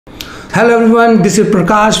Hello everyone, this is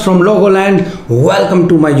Prakash from Logoland. Welcome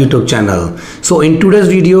to my YouTube channel. So in today's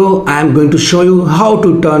video, I am going to show you how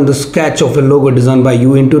to turn the sketch of a logo design by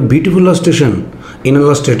you into a beautiful illustration in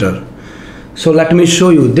Illustrator. So let me show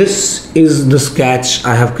you. This is the sketch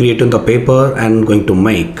I have created on the paper and going to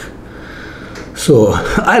make. So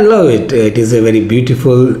I love it. It is a very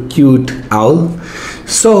beautiful, cute owl.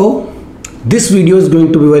 So this video is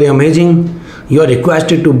going to be very amazing. You are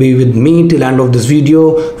requested to be with me till end of this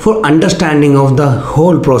video for understanding of the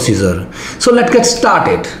whole procedure. So let's get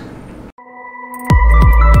started.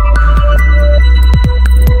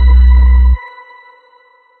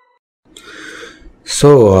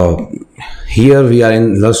 So here we are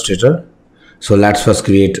in Illustrator. So let's first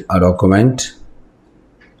create a document.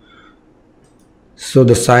 So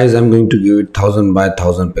the size I'm going to give it 1000 by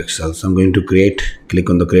 1000 pixels. I'm going to click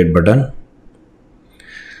on the create button.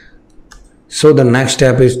 So the next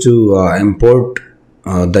step is to import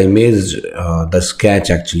the image, the sketch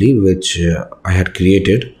actually, which I had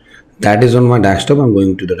created. That is on my desktop. I'm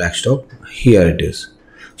going to the desktop. Here it is.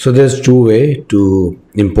 So there's two ways to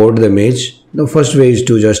import the image. The first way is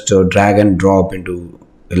to just drag and drop into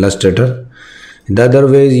Illustrator. The other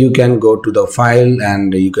way is you can go to the file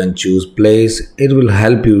and you can choose place. It will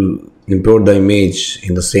help you import the image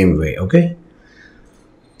in the same way. Okay.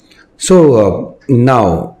 So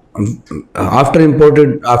now, after you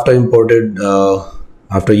imported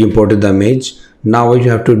the image, now what you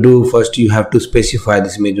have to do first, you have to specify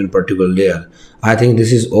this image in a particular layer. I think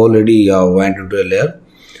this is already went into a layer.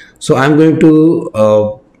 So I'm going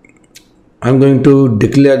to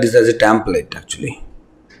declare this as a template actually.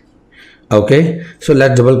 Okay, so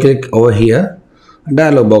let's double click over here. A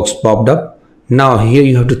dialog box popped up. Now here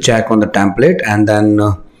you have to check on the template and then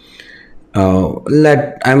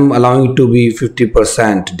I'm allowing it to be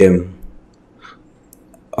 50% dim.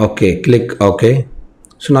 Okay, click OK.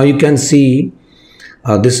 So now you can see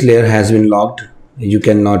this layer has been locked. You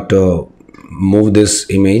cannot move this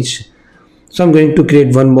image. So I'm going to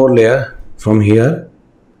create one more layer from here.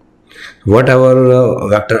 Whatever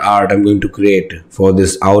vector art I'm going to create for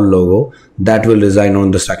this owl logo, that will reside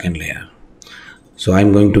on the second layer. So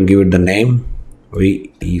I'm going to give it the name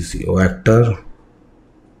vector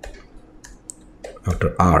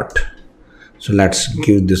art. So let's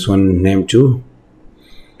give this one name too.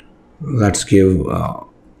 Let's give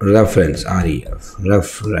reference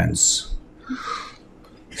reference.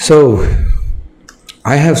 So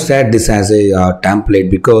I have set this as a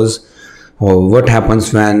template because what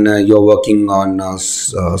happens when you're working on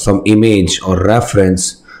some image or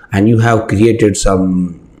reference and you have created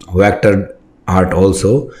some vector art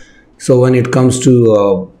also. So when it comes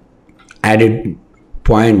to added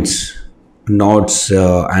points, nodes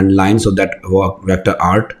and lines of that vector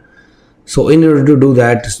art, so in order to do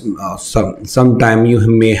that, sometime you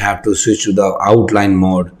may have to switch to the outline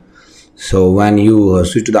mode. So when you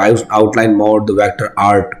switch to the outline mode, the vector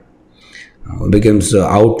art becomes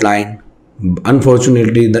outline.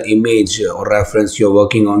 Unfortunately, the image or reference you're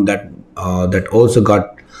working on that also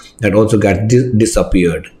got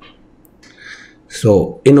disappeared.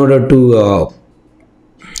 So in order to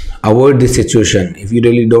avoid this situation, if you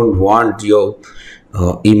really don't want your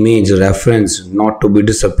image reference not to be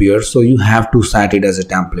disappeared, so you have to set it as a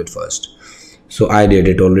template first. So I did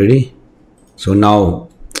it already. So now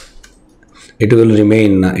it will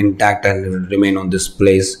remain intact and it will remain on this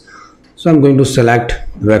place. So I'm going to select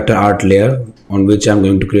vector art layer on which I'm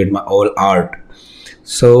going to create my all art.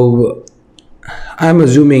 So I'm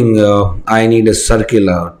assuming I need a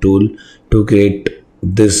circular tool to create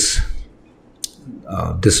this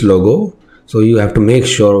this logo. So you have to make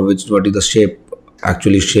sure what is the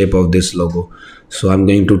shape of this logo. So I'm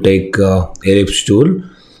going to take ellipse tool.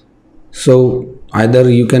 So either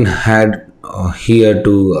you can head here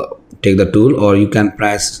to take the tool, or you can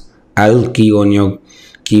press L key on your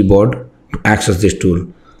keyboard to access this tool.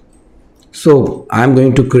 So I'm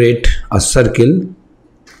going to create a circle.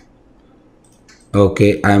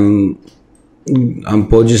 Okay, I'm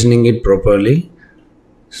positioning it properly.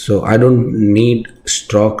 So I don't need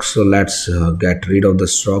stroke, so let's get rid of the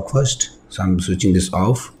stroke first. So I'm switching this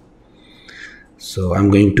off. So I'm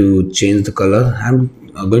going to change the color. I'm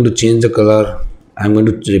going to change the color. I'm going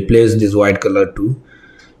to replace this white color to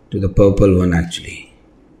the purple one actually.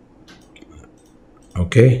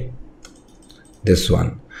 Okay, this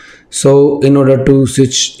one. So in order to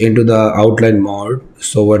switch into the outline mode,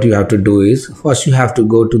 so what you have to do is first you have to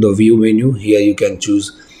go to the view menu. Here you can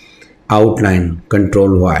choose outline,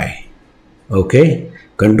 Control Y. Okay,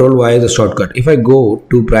 Control Y is the shortcut. If I go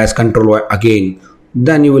to press Control Y again,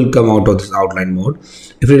 then you will come out of this outline mode.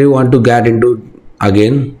 If you really want to get into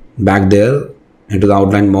again back there into the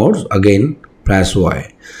outline mode, again press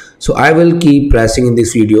Y. So I will keep pressing in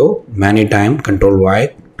this video many times, Control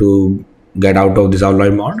Y to get out of this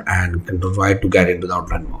outline mode and Control Y to get into the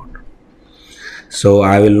outline mode. So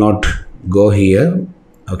I will not go here.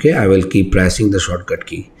 Okay, I will keep pressing the shortcut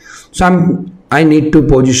key. So I need to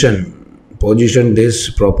position this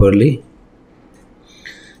properly.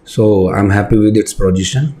 So I'm happy with its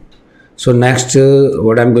position. So next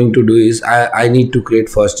what I'm going to do is I need to create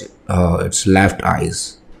first its left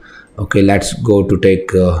eyes. Okay, let's go to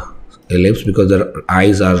take ellipse because the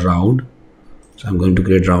eyes are round. So I'm going to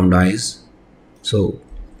create round eyes. So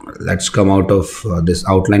let's come out of this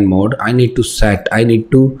outline mode. I need to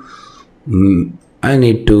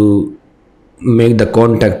make the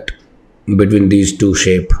contact between these two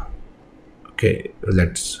shape. Okay,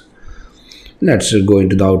 let's go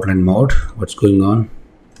into the outline mode. What's going on?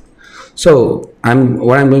 So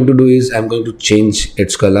what I'm going to do is I'm going to change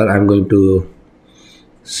its color. I'm going to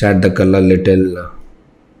set the color little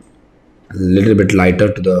bit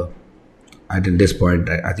lighter to the, at this point.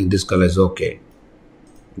 I think this color is okay.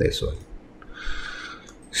 This one.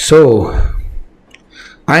 So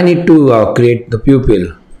I need to create the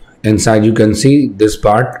pupil. Inside you can see this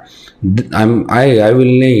part. I will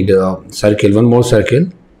need a circle, one more circle.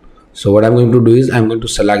 So what I'm going to do is I'm going to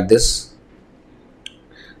select this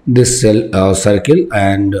circle,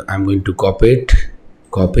 and I'm going to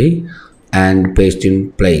copy and paste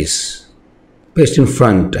in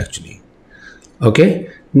front actually. Okay,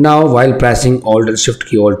 now while pressing Alt and Shift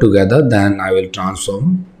key all together, then I will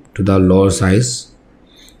transform to the lower size.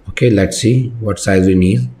 Okay, let's see what size we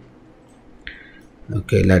need.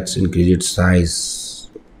 Okay, let's increase its size.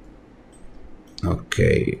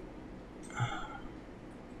 Okay,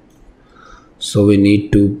 so we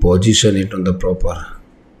need to position it on the proper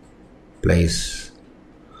place.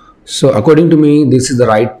 So according to me, this is the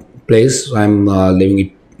right place. So I'm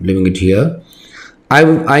leaving it here.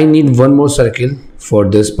 I need one more circle for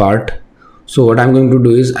this part. So what I'm going to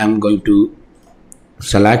do is I'm going to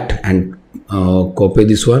select and copy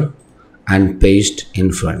this one and paste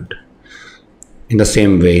in front in the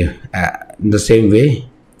same way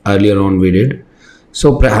earlier on we did.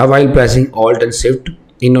 So while pressing Alt and Shift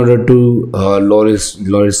in order to lower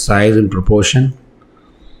its size and proportion,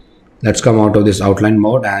 let's come out of this outline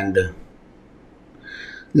mode and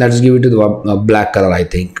let's give it to the black color, I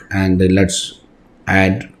think, and let's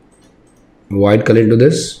add white color into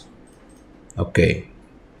this. Okay,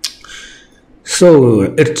 so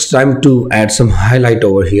it's time to add some highlight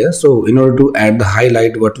over here. So in order to add the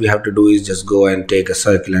highlight, what we have to do is just go and take a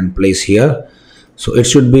circle and place here. So it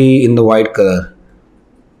should be in the white color.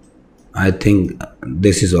 I think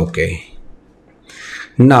this is okay.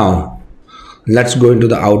 Now let's go into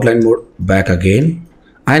the outline mode back again.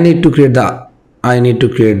 I need to create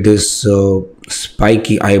this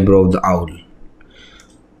spiky eyebrow of the owl.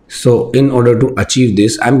 So in order to achieve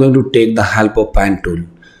this, I'm going to take the help of pen tool.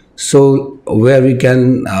 So where we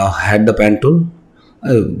can hide the pen tool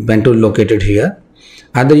located here.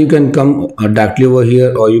 Either you can come directly over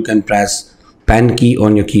here, or you can press pen key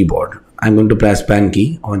on your keyboard. I'm going to press pen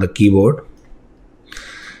key on the keyboard.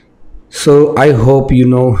 So I hope you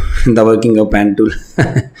know the working of pen tool.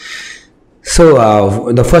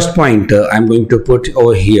 So the first point I'm going to put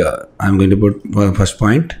over here. I'm going to put first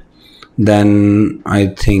point. Then I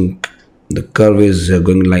think the curve is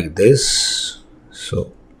going like this.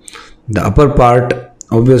 So the upper part,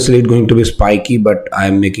 obviously it's going to be spiky, but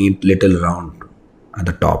I'm making it little round at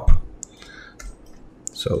the top.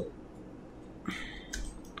 So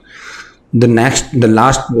the next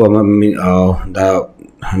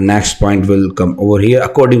point will come over here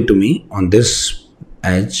according to me on this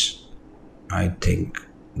edge. I think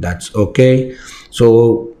that's okay.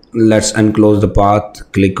 So let's unclose the path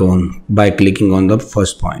by clicking on the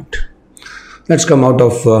first point. Let's come out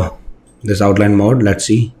of this outline mode. Let's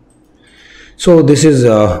see. So this is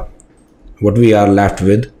what we are left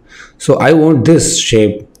with. So I want this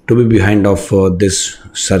shape to be behind of this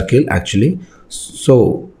circle actually.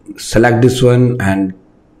 So select this one and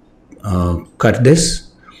cut this,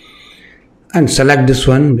 and select this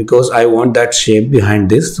one because I want that shape behind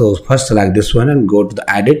this. So first select this one and go to the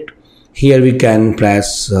edit. Here we can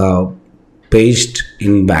press paste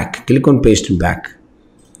in back. Click on paste in back.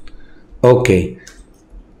 Okay,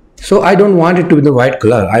 so I don't want it to be the white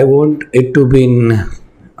color. I want it to be in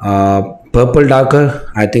purple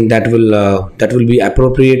darker. I think that will be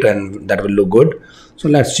appropriate and that will look good. So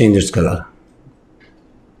let's change its color.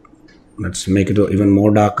 Let's make it even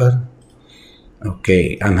more darker.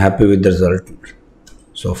 Okay, I'm happy with the result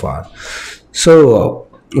so far. So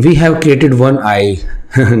we have created one eye.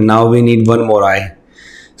 Now we need one more eye.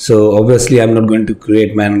 So obviously I'm not going to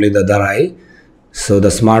create manually the other eye. So the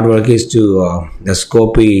smart work is to just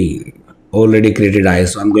copy already created eye.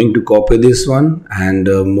 So I'm going to copy this one and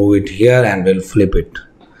move it here, and we'll flip it.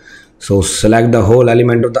 So select the whole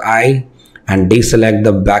element of the eye and deselect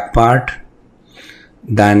the back part.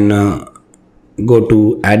 Then go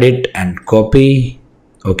to edit and copy.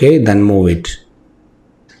 Okay, then move it.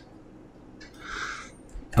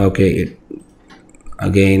 Okay,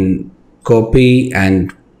 again copy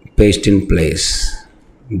and paste in place,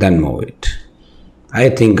 then move it. I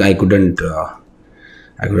think I couldn't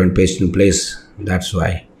paste in place, that's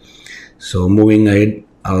why. So moving ahead,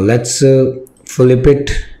 let's flip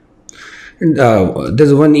it. And,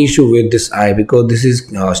 there's one issue with this eye, because this is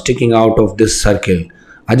sticking out of this circle.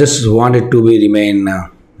 I just want it to be remained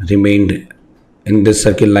in this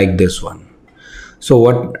circle like this one. So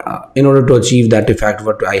what in order to achieve that effect,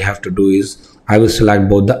 what I have to do is I will select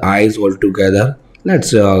both the eyes all together.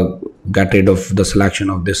 Let's get rid of the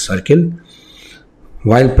selection of this circle.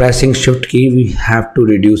 While pressing shift key, we have to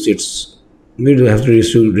reduce the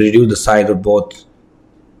size of both.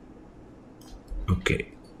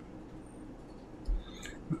 Okay.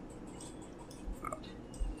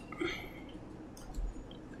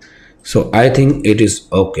 So I think it is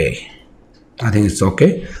okay. I think it's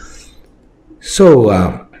okay. So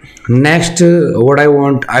next, what I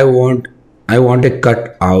want a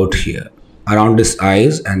cut out here around this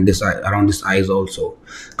eyes, and around this eyes also,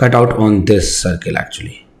 cut out on this circle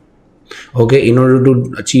actually. Okay, in order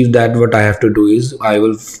to achieve that, what I have to do is I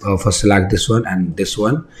will first select this one and this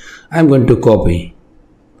one. I'm going to copy,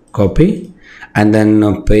 and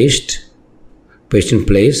then paste in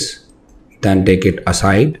place, then take it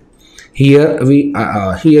aside. Here we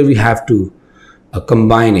have to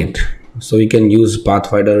combine it. So we can use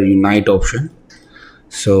Pathfinder Unite option.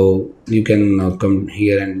 So you can come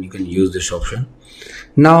here and you can use this option.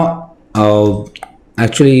 Now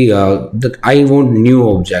actually that I want new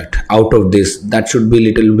object out of this that should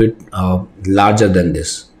be little bit larger than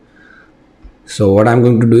this. So what I'm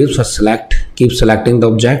going to do is first keep selecting the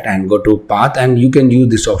object and go to path, and you can use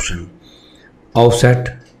this option,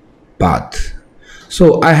 offset path.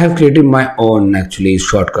 So I have created my own actually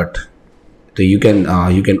shortcut. So you can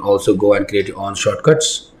also go and create your own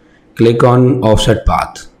shortcuts. Click on offset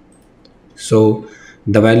path. So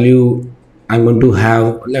the value I'm going to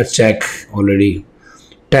have, let's check already.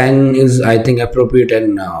 10 is I think appropriate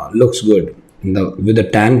and looks good. With the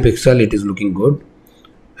 10 pixel it is looking good.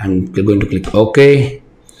 I'm going to click OK.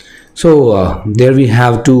 So there we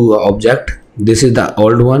have two object. This is the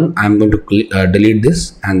old one. I'm going to delete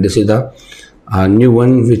this, and this is the new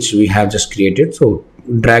one which we have just created. So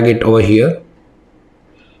drag it over here.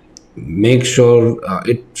 Make sure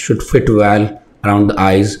it should fit well around the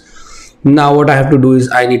eyes. Now what I have to do is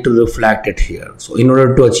I need to reflect it here. So in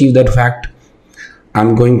order to achieve that fact,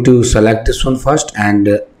 I'm going to select this one first,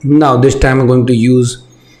 and now this time I'm going to use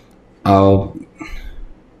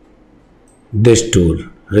this tool,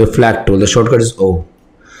 reflect tool. The shortcut is O.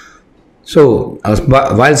 So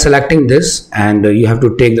while selecting this, and you have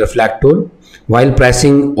to take the reflect tool, while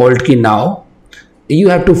pressing Alt key, now you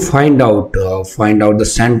have to find out the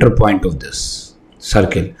center point of this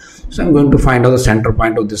circle. So I'm going to find out the center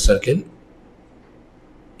point of this circle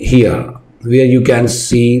here, where you can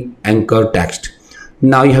see anchor text.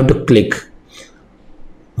 Now you have to click.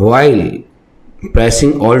 While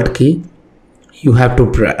pressing Alt key, you have to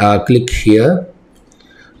click here.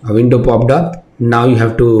 A window popped up. Now you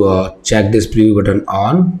have to check this preview button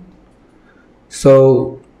on.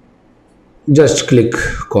 So just click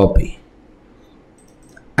copy,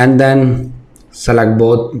 and then select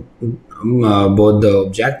both the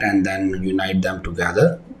object and then unite them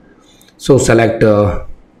together. So select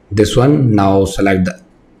this one. Now select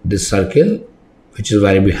this circle which is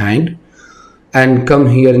very behind, and come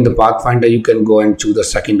here in the Pathfinder. You can go and choose the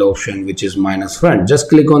second option, which is minus front. Just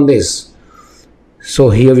click on this. So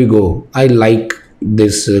here we go. I like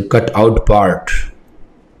this cut out part.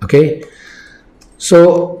 Okay,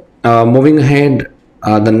 so moving ahead,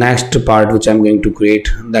 the next part which I'm going to create,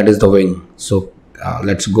 that is the wing. So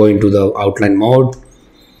let's go into the outline mode.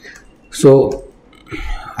 So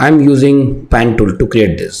I'm using pen tool to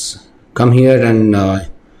create this. Come here and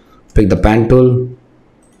pick the pen tool.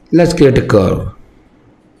 Let's create a curve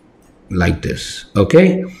like this.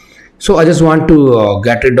 Okay, so I just want to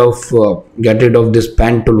get rid of this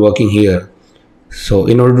pen tool working here. So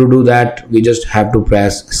in order to do that, we just have to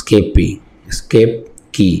press escape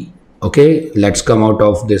key. Okay, let's come out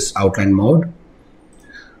of this outline mode.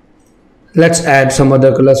 Let's add some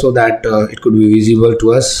other color so that it could be visible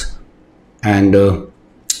to us. And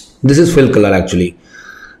this is fill color actually.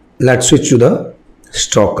 Let's switch to the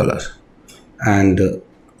stroke color, and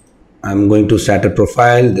I'm going to set a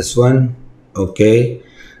profile, this one. Okay,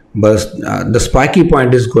 but the spiky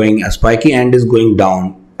point is going, a spiky end is going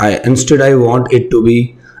down. Instead I want it to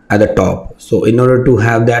be at the top. So in order to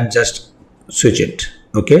have that, just switch it.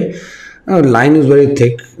 Okay, line is very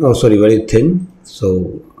thick, oh sorry, very thin.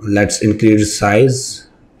 So let's increase size.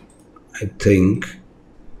 I think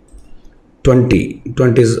 20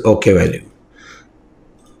 is okay value.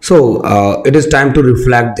 So it is time to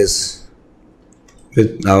reflect this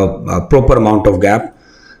with a proper amount of gap.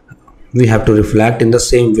 We have to reflect in the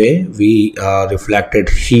same way we reflected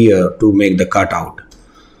here to make the cutout.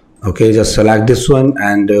 Okay, just select this one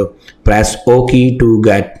and press O key to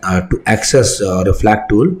get to access reflect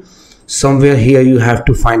tool. Somewhere here you have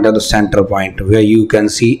to find out the center point where you can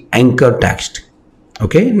see anchor text.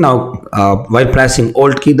 Okay, now while pressing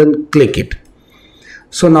Alt key, then click it.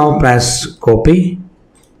 So now press copy.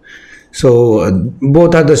 So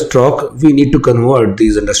both are the stroke. We need to convert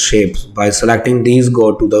these into shapes. By selecting these,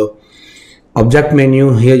 go to the object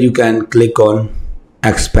menu. Here you can click on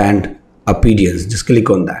expand appearance. Just click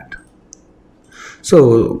on that.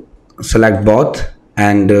 So select both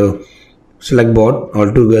and select both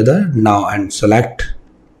all together now, and select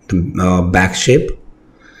the back shape.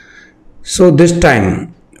 So this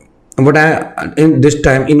time, in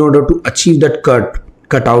order to achieve that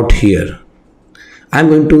cut out here, I'm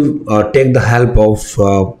going to take the help of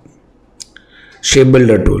shape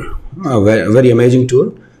builder tool, a very amazing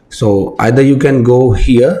tool. So either you can go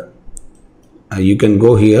here, you can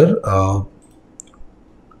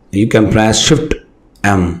press Shift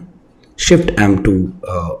M to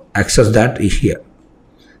access that here.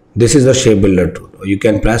 This is the shape builder tool. You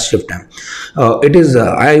can press Shift M. It is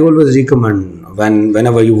I always recommend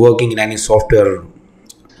whenever you're working in any software,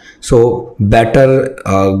 so better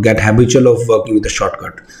get habitual of working with the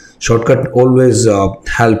shortcut. Shortcut always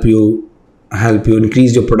help you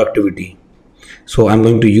increase your productivity. So I'm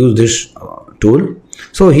going to use this tool.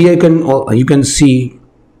 So here you can see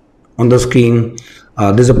on the screen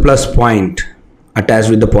there's a plus point attached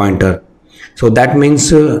with the pointer. So that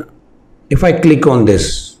means if I click on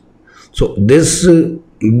this, so this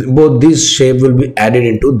both these shape will be added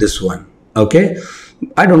into this one. Okay,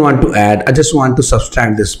 I don't want to add, I just want to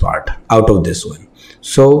subtract this part out of this one.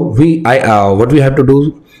 So what we have to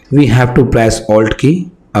do, we have to press Alt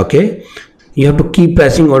key. Okay, you have to keep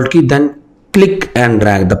pressing Alt key, then click and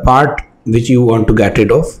drag the part which you want to get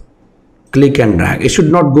rid of. Click and drag. It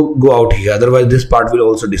should not go out here, otherwise this part will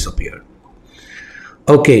also disappear.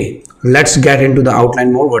 Okay, let's get into the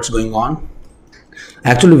outline mode. What's going on?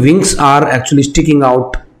 Actually, wings are actually sticking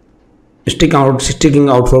out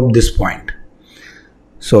from this point.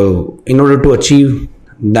 So in order to achieve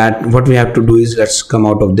that, what we have to do is, let's come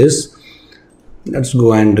out of this. Let's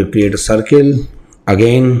go and create a circle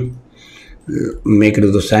again, make it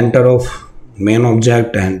to the center of main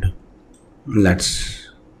object, and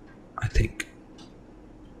I think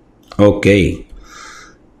okay.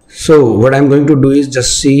 So what I'm going to do is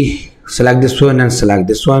just select this one and select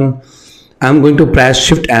this one. I'm going to press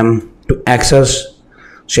Shift M to access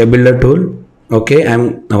shape builder tool. Okay,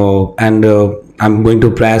 I'm going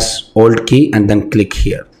to press Alt key and then click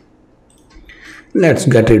here. Let's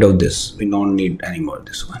get rid of this. We don't need anymore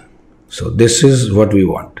this one. So this is what we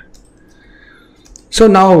want. So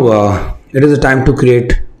now it is the time to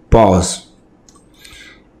create pause.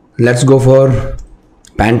 Let's go for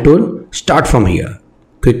pen tool. Start from here.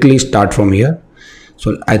 Quickly start from here.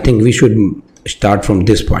 So I think we should start from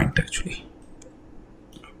this point actually.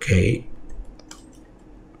 Okay.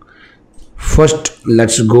 First,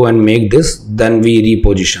 let's go and make this, then we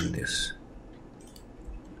reposition this.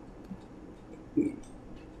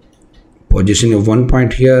 Position of one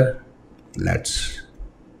point here.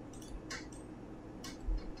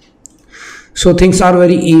 So things are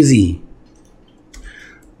very easy.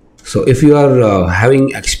 So if you are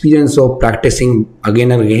having experience of practicing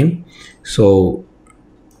again and again, so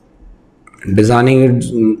designing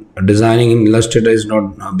in Illustrator is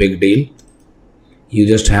not a big deal. You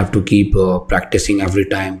just have to keep practicing every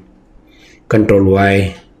time. Control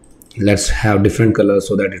Y. Let's have different colors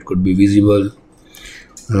so that it could be visible.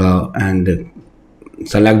 And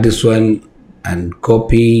select this one and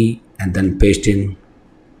copy and then paste in.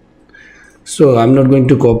 So I'm not going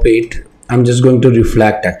to copy it. I'm just going to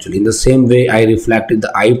reflect actually. In the same way I reflected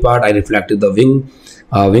the eye part, I reflected the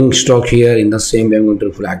wing stroke here. In the same way I'm going to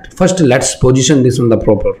reflect. First, let's position this on the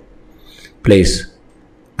proper place.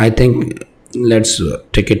 I think let's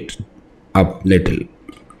take it up little.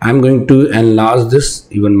 I'm going to enlarge this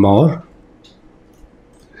even more.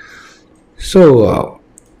 So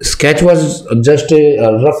sketch was just a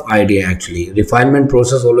rough idea. Actually, refinement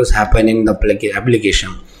process always happen in the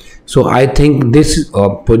application. So I think this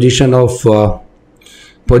position of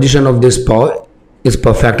this paw is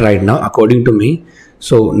perfect right now according to me.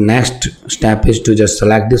 So next step is to just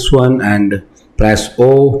select this one and press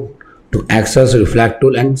O to access reflect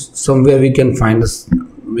tool, and somewhere we can find this,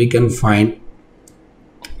 we can find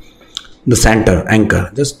the center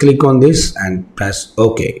anchor. Just click on this and press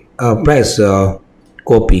OK. Press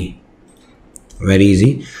copy. Very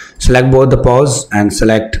easy. Select both the paws and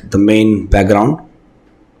select the main background.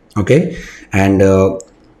 Okay, and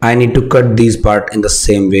I need to cut these part in the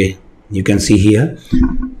same way you can see here.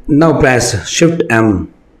 Now press Shift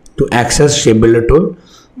M to access shape builder tool.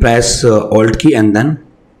 Press Alt key and then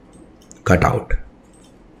cut out.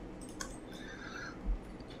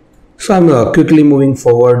 So I'm quickly moving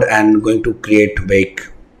forward and going to create bake.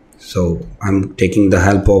 So I'm taking the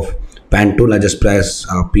help of pen tool. I just press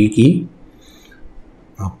P key.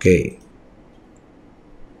 Okay,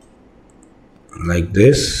 like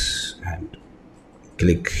this, and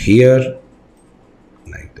click here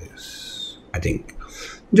like this. I think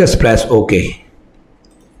just press OK.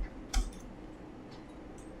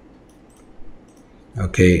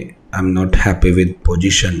 Okay, I'm not happy with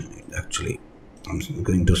position. Actually, I'm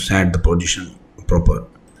going to set the position proper.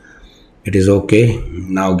 It is okay.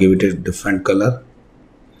 Now give it a different color.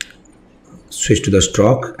 Switch to the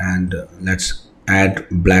stroke and let's add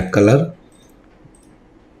black color.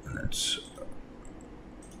 Let's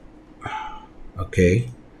okay.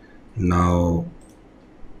 Now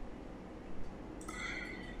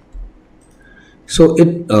so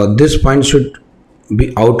it this point should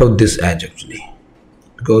be out of this edge actually,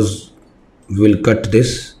 because we'll cut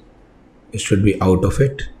this. It should be out of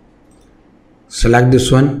it. Select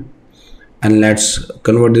this one and let's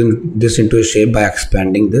convert this into a shape by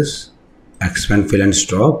expanding this. Expand fill and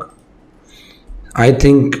stroke. I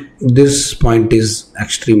think this point is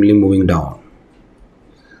extremely moving down,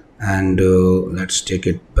 and let's take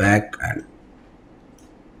it back. And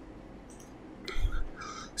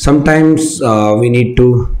sometimes we need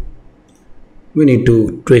to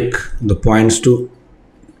tweak the points to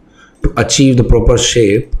achieve the proper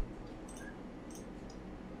shape.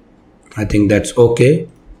 I think that's okay.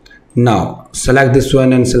 Now select this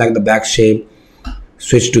one and select the back shape.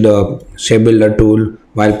 Switch to the shape builder tool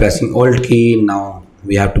while pressing Alt key. Now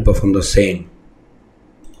we have to perform the same.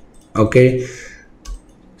 Okay,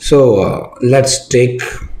 so let's take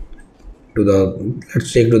to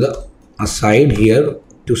the aside here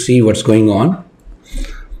to see what's going on.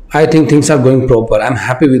 I think things are going proper. I'm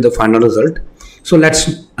happy with the final result. So let's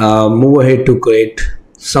move ahead to create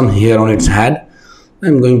some hair on its head.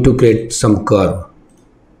 I'm going to create some curve.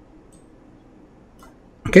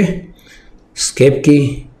 Okay, escape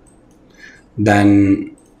key,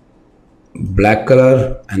 then black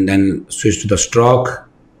color, and then switch to the stroke.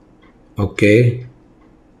 Okay,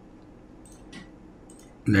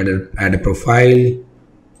 let it add a profile,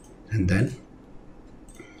 and then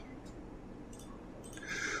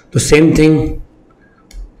the same thing.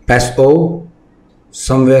 Press O.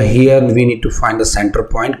 Somewhere here we need to find the center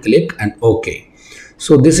point. Click and OK.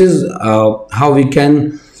 So this is how we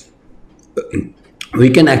can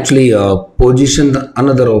actually position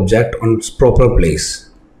another object on its proper place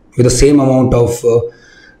with the same amount of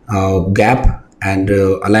gap, and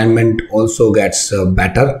alignment also gets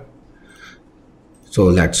better. So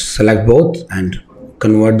let's select both and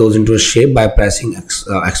convert those into a shape by pressing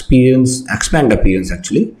expand appearance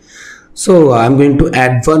actually. So I'm going to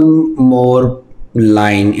add one more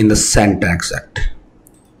line in the center exact.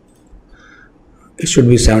 It should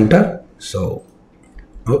be center. So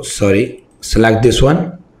select this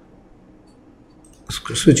one,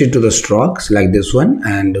 switch it to the stroke, select this one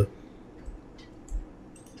and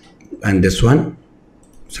this one,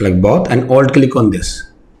 select both and alt click on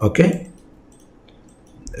this. Okay,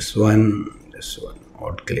 this one,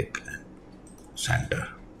 alt click and center.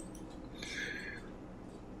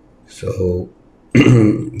 So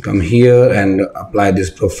come here and apply this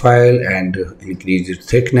profile and increase its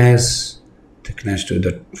thickness to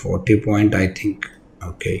the 40 point, I think.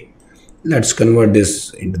 Okay, let's convert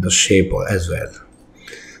this into the shape as well.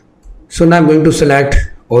 So now I'm going to select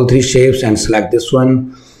all three shapes and select this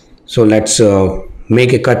one. So let's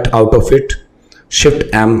make a cut out of it.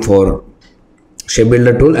 Shift M for shape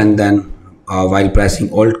builder tool, and then while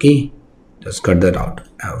pressing alt key, just cut that out.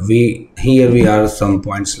 Here we are some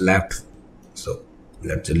points left, so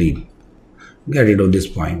let's get rid of this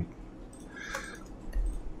point.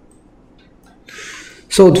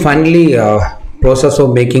 So finally process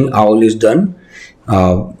of making owl is done.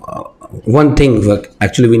 One thing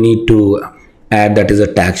actually we need to add, that is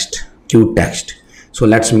a text, cute text. So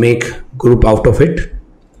let's make group out of it.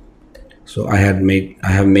 So I have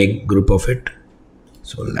make group of it.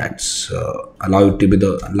 So let's allow it to be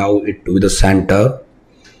the center.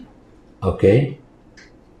 Okay.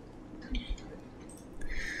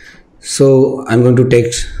 So I'm going to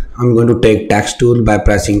take text tool by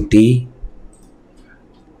pressing T.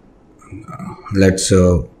 Let's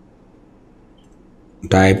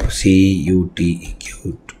type CUTE,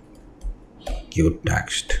 cute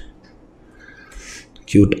text,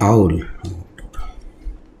 cute owl.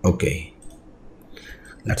 Okay,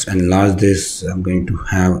 let's enlarge this. I'm going to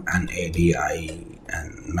have an ADI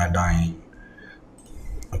and Nadine.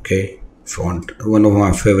 Okay, font, one of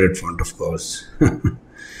my favorite font, of course.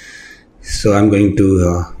 So I'm going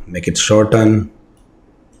to make it shorten.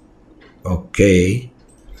 Okay,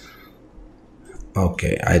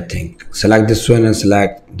 I think select this one and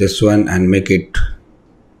select this one and make it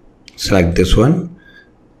select this one.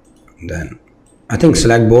 Then I think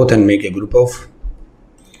select both and make a group of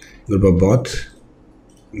both,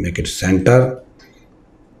 make it center.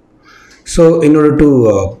 So in order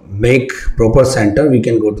to make proper center, we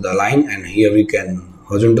can go to the line, and here we can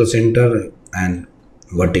horizontal center and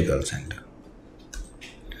vertical center.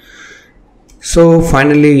 So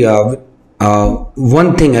finally,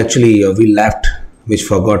 one thing actually we left, which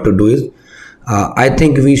forgot to do, is I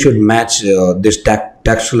think we should match this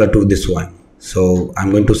text color to this one. So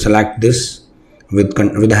I'm going to select this with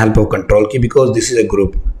the help of Control key, because this is a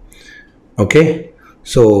group. Okay,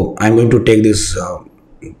 so I'm going to take this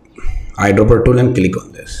eyedropper tool and click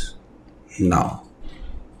on this now.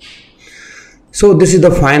 So this is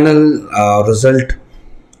the final result.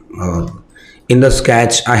 In the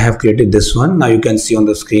sketch I have created this one. Now you can see on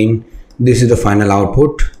the screen, this is the final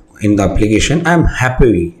output in the application. I'm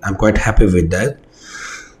quite happy with that.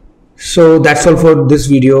 So that's all for this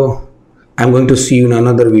video. I'm going to see you in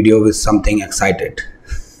another video with something excited.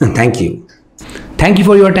 Thank you. Thank you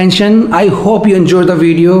for your attention. I hope you enjoyed the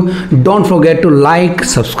video. Don't forget to like,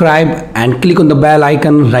 subscribe and click on the bell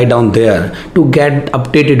icon right down there to get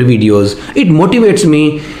updated videos. It motivates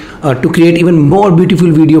me to create even more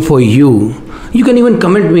beautiful video for you. You can even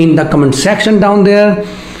comment me in the comment section down there.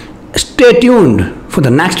 Stay tuned for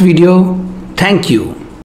the next video. Thank you.